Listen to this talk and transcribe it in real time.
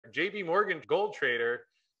JP Morgan gold trader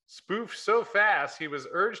spoofed so fast he was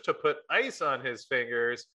urged to put ice on his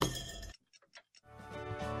fingers.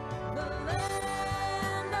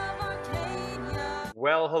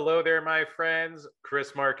 Well, hello there, my friends.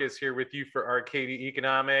 Chris Marcus here with you for Arcadia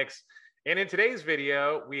Economics. And in today's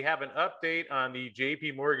video, we have an update on the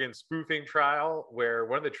JP Morgan spoofing trial, where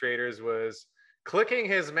one of the traders was clicking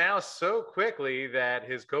his mouse so quickly that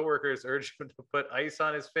his coworkers urged him to put ice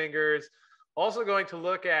on his fingers. Also going to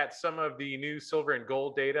look at some of the new silver and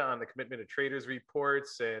gold data on the commitment of traders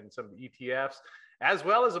reports and some of the ETFs, as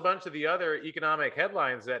well as a bunch of the other economic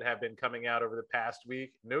headlines that have been coming out over the past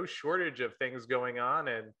week. No shortage of things going on,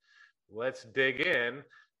 and let's dig in.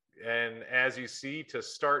 And as you see, to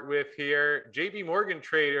start with here, JP Morgan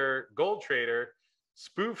gold trader,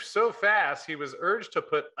 spoofed so fast he was urged to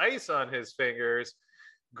put ice on his fingers.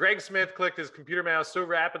 Greg Smith clicked his computer mouse so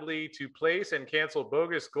rapidly to place and cancel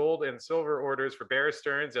bogus gold and silver orders for Bear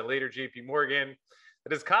Stearns and later JP Morgan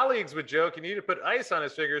that his colleagues would joke he needed to put ice on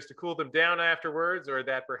his fingers to cool them down afterwards, or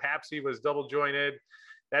that perhaps he was double jointed.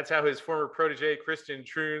 That's how his former protege, Christian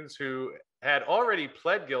Truens, who had already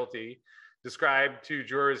pled guilty, described to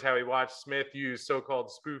jurors how he watched Smith use so-called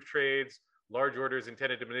spoof trades, large orders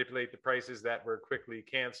intended to manipulate the prices that were quickly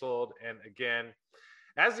canceled. And again,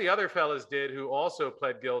 as the other fellas did, who also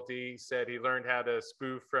pled guilty, said he learned how to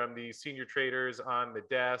spoof from the senior traders on the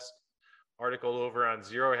desk. Article over on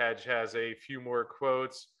Zero Hedge has a few more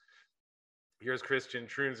quotes. Here's Christian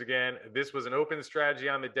Truens again. This was an open strategy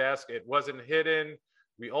on the desk. It wasn't hidden.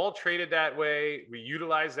 We all traded that way. We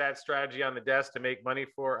utilized that strategy on the desk to make money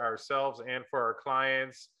for ourselves and for our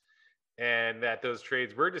clients, and that those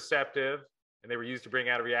trades were deceptive and they were used to bring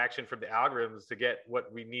out a reaction from the algorithms to get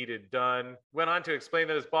what we needed done. Went on to explain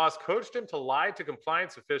that his boss coached him to lie to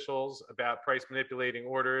compliance officials about price manipulating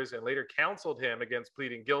orders and later counseled him against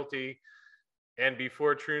pleading guilty. And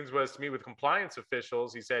before Truens was to meet with compliance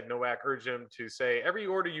officials, he said Nowak urged him to say every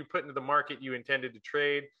order you put into the market you intended to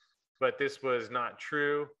trade, but this was not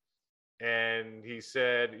true. And he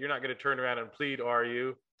said, you're not going to turn around and plead, are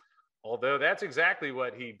you? Although that's exactly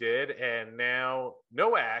what he did. And now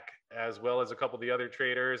Nowak, as well as a couple of the other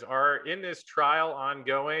traders, are in this trial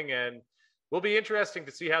ongoing, and will be interesting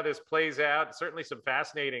to see how this plays out. Certainly some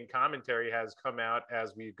fascinating commentary has come out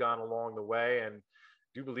as we've gone along the way, and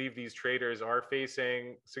do believe these traders are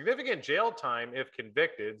facing significant jail time if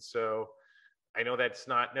convicted. So I know that's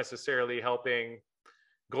not necessarily helping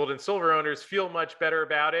gold and silver owners feel much better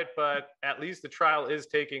about it, but at least the trial is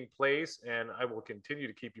taking place, and I will continue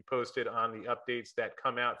to keep you posted on the updates that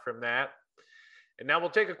come out from that. And now we'll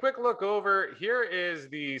take a quick look over. Here is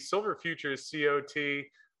the silver futures COT,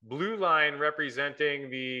 blue line representing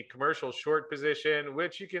the commercial short position,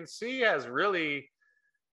 which you can see has really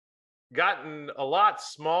gotten a lot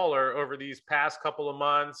smaller over these past couple of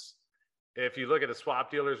months. If you look at the swap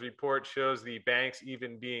dealers report, shows the banks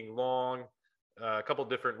even being long. A couple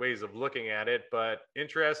different ways of looking at it, but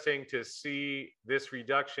interesting to see this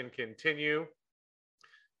reduction continue.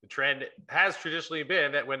 The trend has traditionally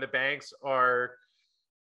been that when the banks are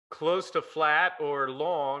close to flat or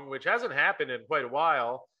long, which hasn't happened in quite a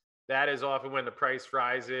while, that is often when the price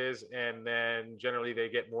rises, and then generally they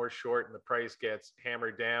get more short and the price gets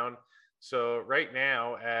hammered down. So right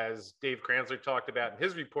now, as Dave Kranzler talked about in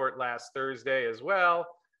his report last Thursday as well,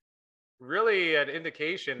 really an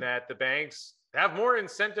indication that the banks have more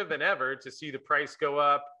incentive than ever to see the price go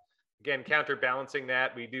up. Again, counterbalancing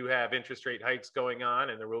that, we do have interest rate hikes going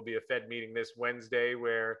on, and there will be a Fed meeting this Wednesday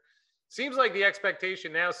where seems like the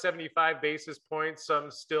expectation now 75 basis points, some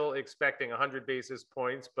still expecting 100 basis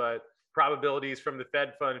points, but probabilities from the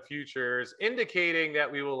Fed fund futures indicating that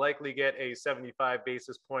we will likely get a 75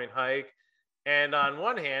 basis point hike. And on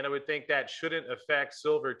one hand, I would think that shouldn't affect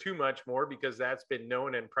silver too much more because that's been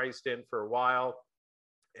known and priced in for a while.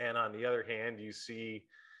 And on the other hand, you see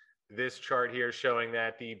this chart here showing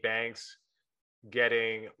that the banks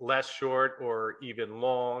getting less short or even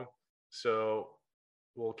long. So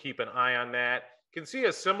we'll keep an eye on that. You can see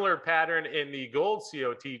a similar pattern in the gold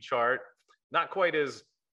COT chart, not quite as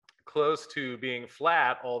close to being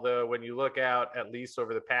flat, although when you look out at least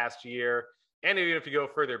over the past year, and even if you go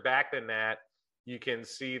further back than that, you can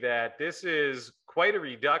see that this is quite a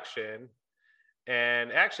reduction.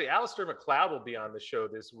 And actually, Alistair McLeod will be on the show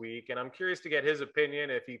this week, and I'm curious to get his opinion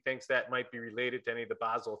if he thinks that might be related to any of the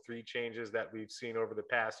Basel III changes that we've seen over the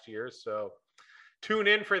past year. So tune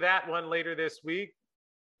in for that one later this week.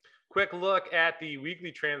 Quick look at the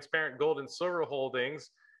weekly transparent gold and silver holdings.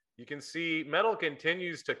 You can see metal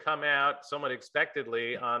continues to come out somewhat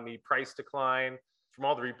expectedly on the price decline. From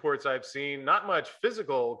all the reports I've seen, not much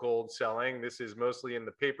physical gold selling. This is mostly in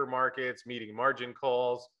the paper markets, meeting margin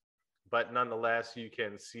calls. but nonetheless, you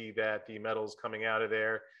can see that the metal's coming out of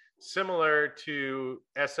there. Similar to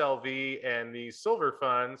SLV and the silver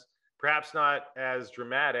funds, perhaps not as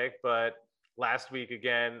dramatic, but last week,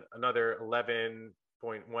 again, another 11.1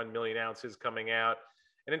 million ounces coming out.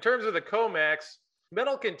 And in terms of the COMEX,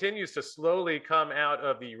 metal continues to slowly come out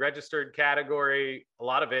of the registered category. A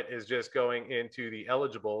lot of it is just going into the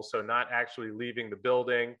eligible, so not actually leaving the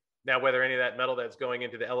building. Now, whether any of that metal that's going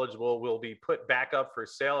into the eligible will be put back up for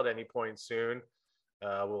sale at any point soon,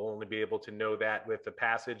 we'll only be able to know that with the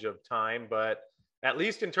passage of time. But at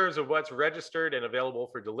least in terms of what's registered and available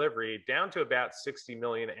for delivery, down to about 60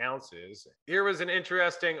 million ounces. Here was an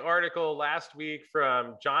interesting article last week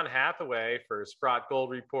from John Hathaway for Sprott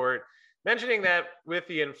Gold Report, mentioning that with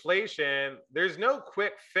the inflation, there's no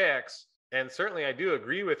quick fix. And certainly I do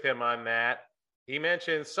agree with him on that. He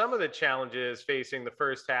mentioned some of the challenges facing the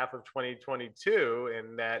first half of 2022,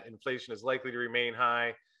 and that inflation is likely to remain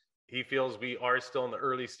high. He feels we are still in the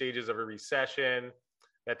early stages of a recession,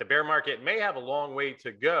 that the bear market may have a long way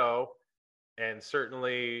to go. And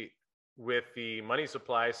certainly with the money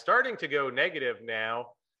supply starting to go negative now,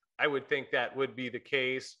 I would think that would be the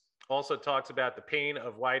case. Also talks about the pain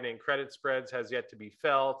of widening credit spreads has yet to be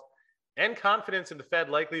felt, and confidence in the Fed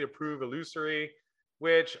likely to prove illusory,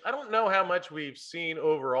 which I don't know how much we've seen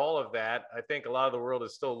overall of that. I think a lot of the world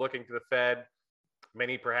is still looking to the Fed.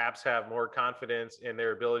 Many perhaps have more confidence in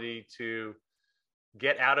their ability to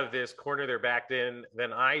get out of this corner they're backed in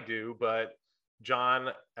than I do. But John,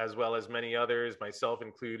 as well as many others, myself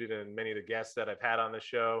included, and many of the guests that I've had on the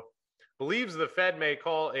show, believes the Fed may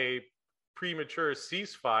call a premature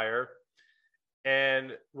ceasefire.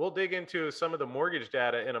 And we'll dig into some of the mortgage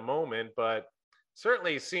data in a moment, but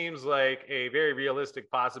certainly seems like a very realistic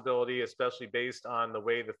possibility, especially based on the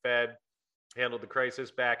way the Fed handled the crisis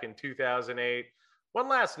back in 2008. One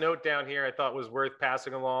last note down here I thought was worth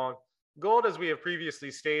passing along. Gold, as we have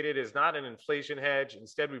previously stated, is not an inflation hedge.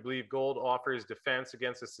 Instead, we believe gold offers defense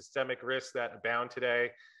against the systemic risks that abound today,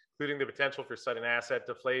 including the potential for sudden asset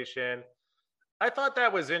deflation. I thought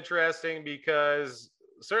that was interesting because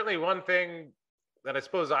certainly one thing that I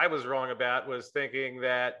suppose I was wrong about was thinking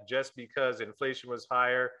that just because inflation was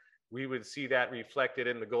higher, we would see that reflected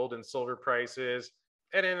in the gold and silver prices.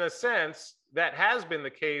 And in a sense, that has been the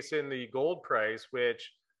case in the gold price,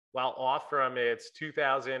 which, while off from its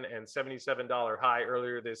 $2,077 high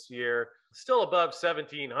earlier this year, still above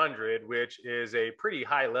 1,700, which is a pretty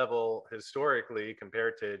high level historically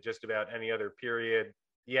compared to just about any other period.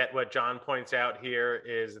 Yet what John points out here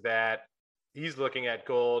is that he's looking at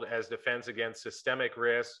gold as defense against systemic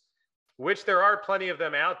risks, which there are plenty of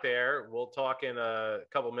them out there. We'll talk in a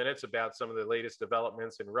couple minutes about some of the latest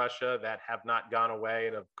developments in Russia that have not gone away.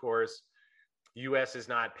 And of course, U.S. is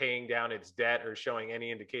not paying down its debt or showing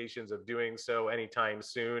any indications of doing so anytime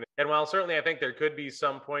soon. And while certainly I think there could be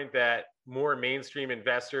some point that more mainstream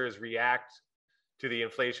investors react to the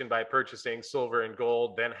inflation by purchasing silver and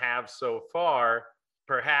gold than have so far,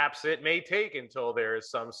 perhaps it may take until there is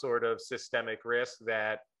some sort of systemic risk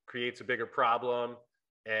that creates a bigger problem,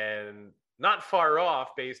 and not far off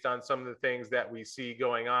based on some of the things that we see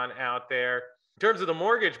going on out there. In terms of the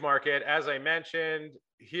mortgage market, as I mentioned,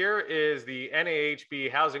 here is the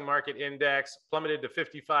NAHB Housing Market Index, plummeted to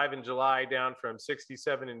 55 in July, down from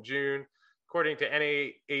 67 in June. According to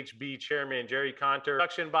NAHB Chairman Jerry Conter,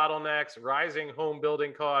 production bottlenecks, rising home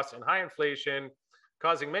building costs, and high inflation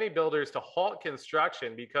causing many builders to halt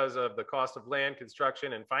construction because of the cost of land,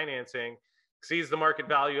 construction, and financing exceeds the market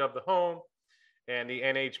value of the home. And the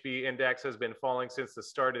NHB index has been falling since the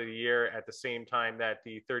start of the year at the same time that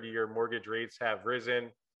the 30-year mortgage rates have risen.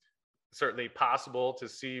 Certainly possible to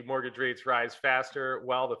see mortgage rates rise faster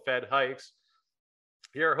while the Fed hikes.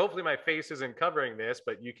 Here, hopefully my face isn't covering this,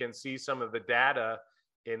 but you can see some of the data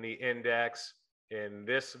in the index in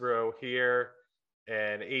this row here.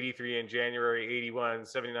 And 83 in January, 81,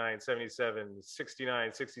 79, 77,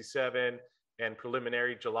 69, 67, and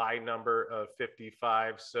preliminary July number of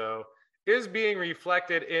 55. So is being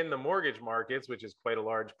reflected in the mortgage markets, which is quite a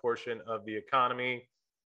large portion of the economy.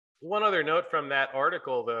 One other note from that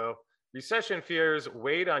article, though, recession fears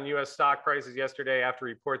weighed on U.S. stock prices yesterday after a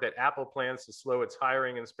report that Apple plans to slow its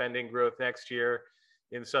hiring and spending growth next year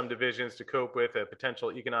in some divisions to cope with a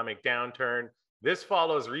potential economic downturn. This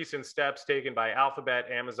follows recent steps taken by Alphabet,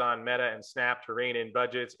 Amazon, Meta, and Snap to rein in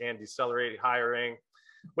budgets and decelerate hiring.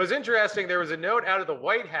 What's interesting, there was a note out of the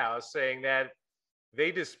White House saying that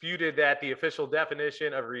they disputed that the official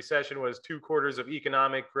definition of a recession was 2 quarters of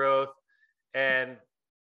economic growth. And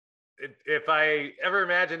if I ever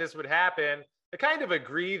imagined this would happen, I kind of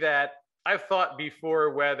agree that I've thought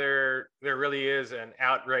before whether there really is an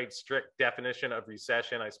outright strict definition of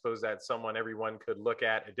recession. I suppose that's someone everyone could look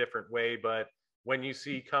at a different way. But when you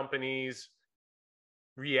see companies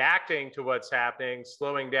reacting to what's happening,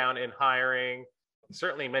 slowing down in hiring,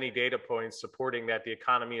 certainly many data points supporting that the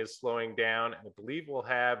economy is slowing down. And I believe we'll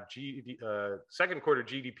have second quarter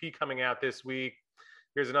GDP coming out this week.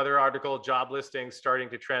 Here's another article, job listings starting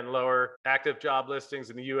to trend lower. Active job listings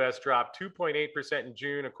in the US dropped 2.8% in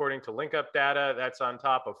June, according to LinkUp data. That's on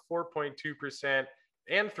top of 4.2%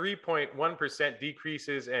 and 3.1%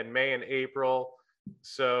 decreases in May and April.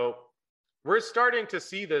 So we're starting to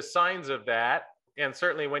see the signs of that. And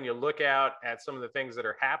certainly when you look out at some of the things that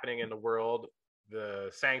are happening in the world, the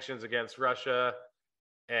sanctions against Russia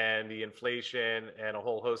and the inflation and a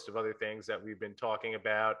whole host of other things that we've been talking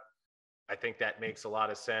about, I think that makes a lot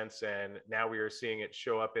of sense. And now we are seeing it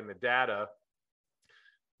show up in the data.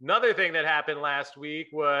 Another thing that happened last week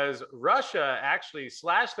was Russia actually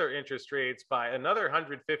slashed their interest rates by another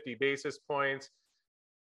 150 basis points.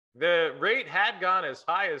 The rate had gone as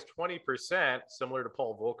high as 20%, similar to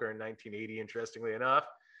Paul Volcker in 1980, interestingly enough,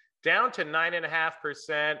 down to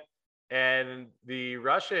 9.5%. And the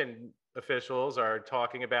Russian officials are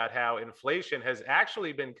talking about how inflation has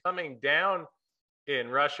actually been coming down in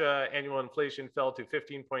Russia. Annual inflation fell to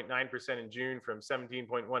 15.9% in June from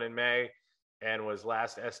 17.1% in May and was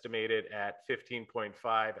last estimated at 15.5%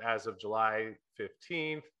 as of July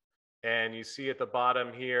 15th. And you see at the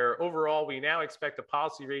bottom here, overall, we now expect the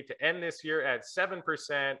policy rate to end this year at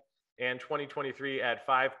 7% and 2023 at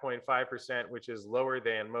 5.5%, which is lower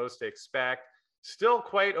than most expect. Still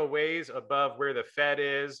quite a ways above where the Fed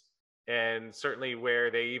is, and certainly where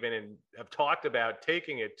they even have talked about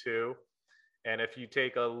taking it to. And if you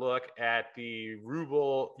take a look at the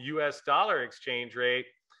ruble US dollar exchange rate,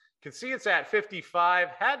 you can see it's at 55,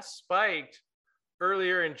 had spiked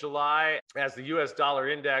earlier in July as the US dollar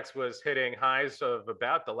index was hitting highs of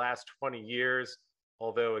about the last 20 years,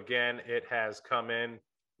 although again, it has come in.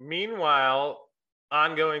 Meanwhile,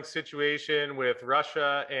 ongoing situation with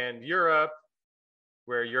Russia and Europe,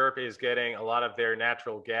 where Europe is getting a lot of their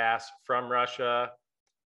natural gas from Russia,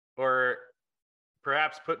 or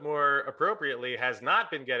perhaps put more appropriately, has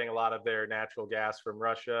not been getting a lot of their natural gas from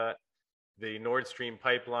Russia. The Nord Stream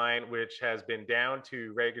pipeline, which has been down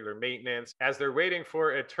to regular maintenance as they're waiting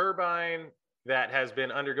for a turbine that has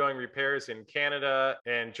been undergoing repairs in Canada,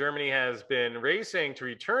 and Germany has been racing to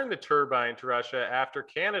return the turbine to Russia after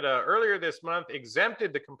Canada earlier this month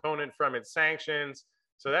exempted the component from its sanctions.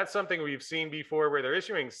 So that's something we've seen before, where they're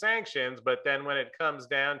issuing sanctions, but then when it comes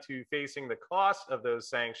down to facing the cost of those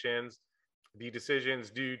sanctions, the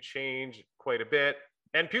decisions do change quite a bit.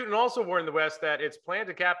 And Putin also warned the West that its plan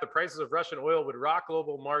to cap the prices of Russian oil would rock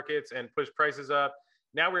global markets and push prices up.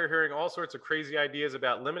 Now we're hearing all sorts of crazy ideas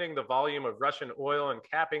about limiting the volume of Russian oil and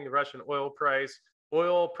capping the Russian oil price.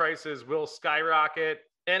 Oil prices will skyrocket.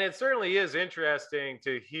 And it certainly is interesting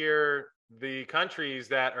to hear the countries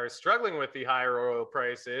that are struggling with the higher oil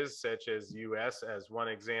prices, such as US as one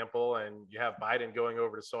example, and you have Biden going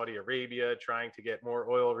over to Saudi Arabia trying to get more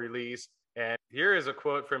oil released. And here is a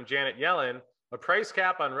quote from Janet Yellen: "A price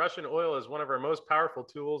cap on Russian oil is one of our most powerful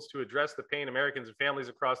tools to address the pain Americans and families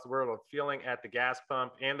across the world are feeling at the gas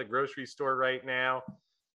pump and the grocery store right now."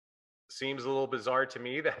 Seems a little bizarre to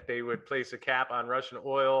me that they would place a cap on Russian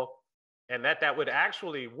oil and that would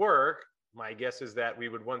actually work. My guess is that we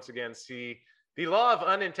would once again see the law of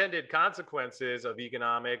unintended consequences of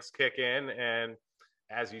economics kick in. And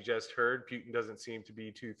as you just heard, Putin doesn't seem to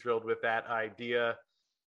be too thrilled with that idea.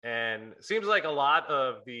 And it seems like a lot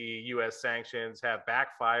of the US sanctions have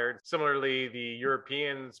backfired. Similarly, the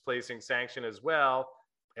Europeans placing sanction as well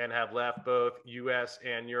and have left both US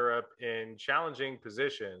and Europe in challenging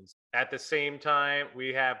positions. At the same time,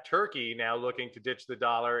 we have Turkey now looking to ditch the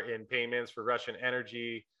dollar in payments for Russian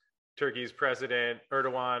energy. Turkey's President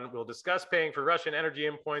Erdogan will discuss paying for Russian energy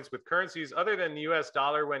imports with currencies other than the US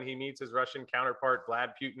dollar when he meets his Russian counterpart,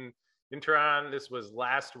 Vlad Putin, in Tehran. This was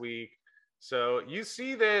last week. So you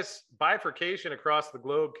see this bifurcation across the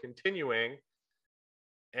globe continuing,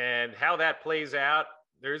 and how that plays out.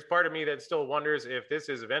 There's part of me that still wonders if this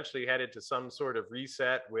is eventually headed to some sort of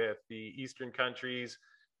reset, with the Eastern countries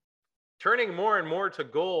turning more and more to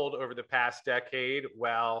gold over the past decade,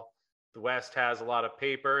 while the West has a lot of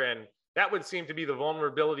paper. And that would seem to be the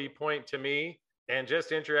vulnerability point to me. And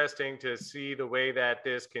just interesting to see the way that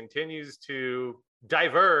this continues to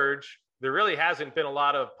diverge. There really hasn't been a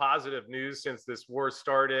lot of positive news since this war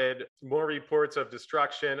started. More reports of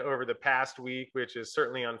destruction over the past week, which is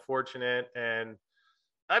certainly unfortunate. And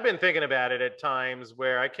I've been thinking about it at times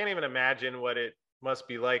where I can't even imagine what it must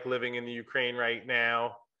be like living in the Ukraine right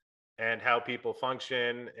now. and how people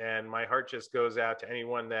function. And my heart just goes out to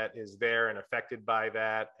anyone that is there and affected by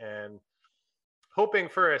that, and hoping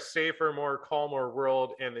for a safer, more calmer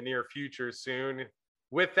world in the near future soon.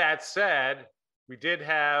 With that said, we did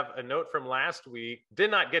have a note from last week,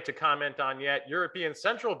 did not get to comment on yet. European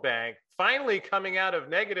Central Bank finally coming out of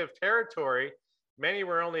negative territory. Many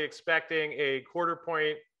were only expecting a quarter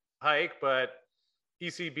point hike, but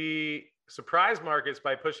ECB surprised markets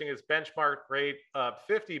by pushing its benchmark rate up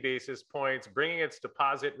 50 basis points, bringing its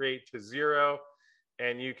deposit rate to zero.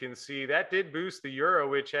 And you can see that did boost the euro,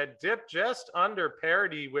 which had dipped just under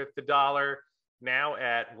parity with the dollar, now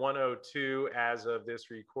at 102 as of this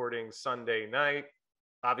recording Sunday night.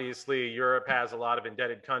 Obviously, Europe has a lot of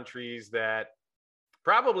indebted countries that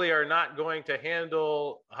probably are not going to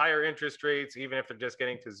handle higher interest rates, even if they're just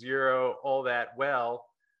getting to zero, all that well,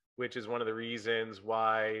 which is one of the reasons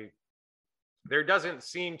why there doesn't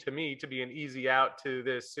seem to me to be an easy out to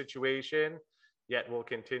this situation. Yet we'll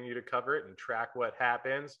continue to cover it and track what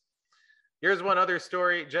happens. Here's one other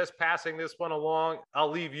story, just passing this one along. I'll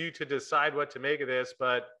leave you to decide what to make of this,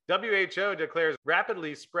 but WHO declares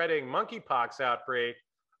rapidly spreading monkeypox outbreak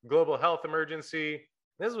global health emergency.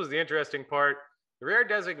 This was the interesting part. The rare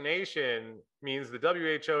designation means the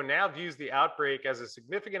WHO now views the outbreak as a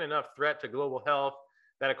significant enough threat to global health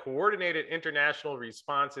that a coordinated international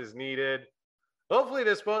response is needed. Hopefully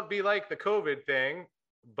this won't be like the COVID thing,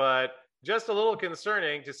 but just a little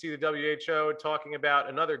concerning to see the WHO talking about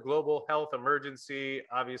another global health emergency.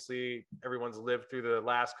 Obviously, everyone's lived through the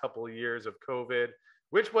last couple of years of COVID,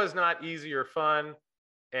 which was not easy or fun.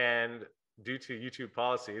 And due to YouTube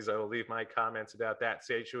policies, I will leave my comments about that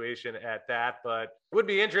situation at that. But it would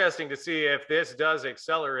be interesting to see if this does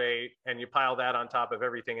accelerate and you pile that on top of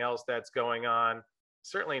everything else that's going on.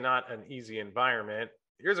 Certainly not an easy environment.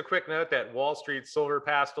 Here's a quick note that Wall Street silver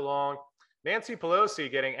passed along. Nancy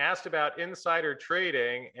Pelosi getting asked about insider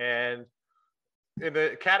trading, and in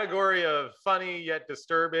the category of funny yet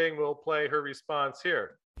disturbing, we'll play her response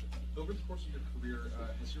here. Over the course of your career,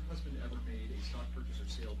 has your husband ever made a stock purchase or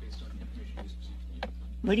sale based on information he's received from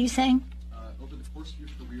you? What are you saying? Over the course of your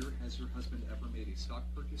career, has your husband ever made a stock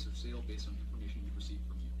purchase or sale based on information you've received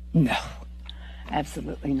from you? No,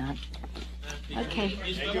 absolutely not. Okay,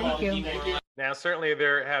 thank you. Now, certainly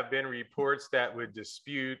there have been reports that would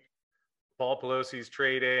dispute Paul Pelosi's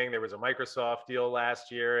trading. There was a Microsoft deal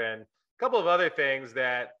last year and a couple of other things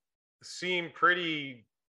that seem pretty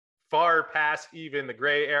far past even the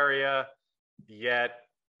gray area, yet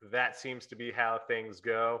that seems to be how things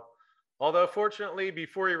go. Although fortunately,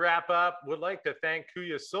 before we wrap up, would like to thank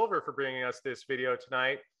Kuya Silver for bringing us this video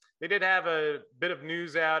tonight. They did have a bit of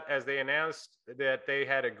news out as they announced that they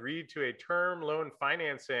had agreed to a term loan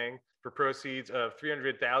financing for proceeds of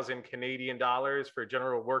 300,000 Canadian dollars for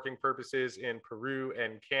general working purposes in Peru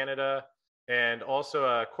and Canada. And also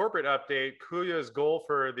a corporate update, Kuya's goal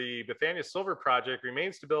for the Bethania Silver Project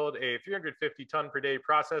remains to build a 350 ton per day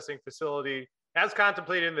processing facility as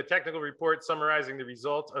contemplated in the technical report summarizing the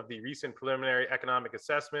results of the recent preliminary economic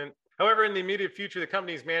assessment. However, in the immediate future, the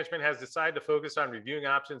company's management has decided to focus on reviewing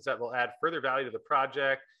options that will add further value to the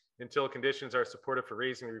project until conditions are supportive for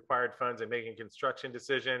raising the required funds and making a construction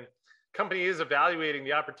decision. Company is evaluating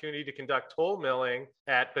the opportunity to conduct toll milling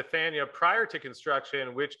at Bethania prior to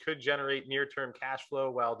construction, which could generate near-term cash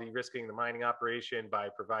flow while de-risking the mining operation by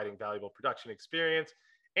providing valuable production experience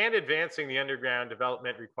and advancing the underground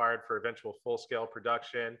development required for eventual full-scale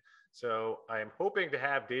production. So I am hoping to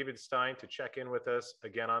have David Stein to check in with us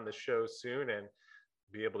again on the show soon and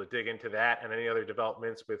be able to dig into that and any other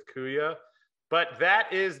developments with Kuya. But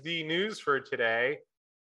that is the news for today.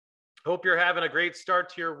 Hope you're having a great start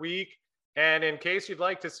to your week. And in case you'd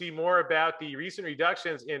like to see more about the recent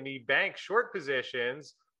reductions in the bank short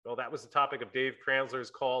positions, well, that was the topic of Dave Kranzler's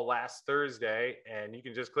call last Thursday. And you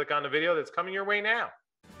can just click on the video that's coming your way now.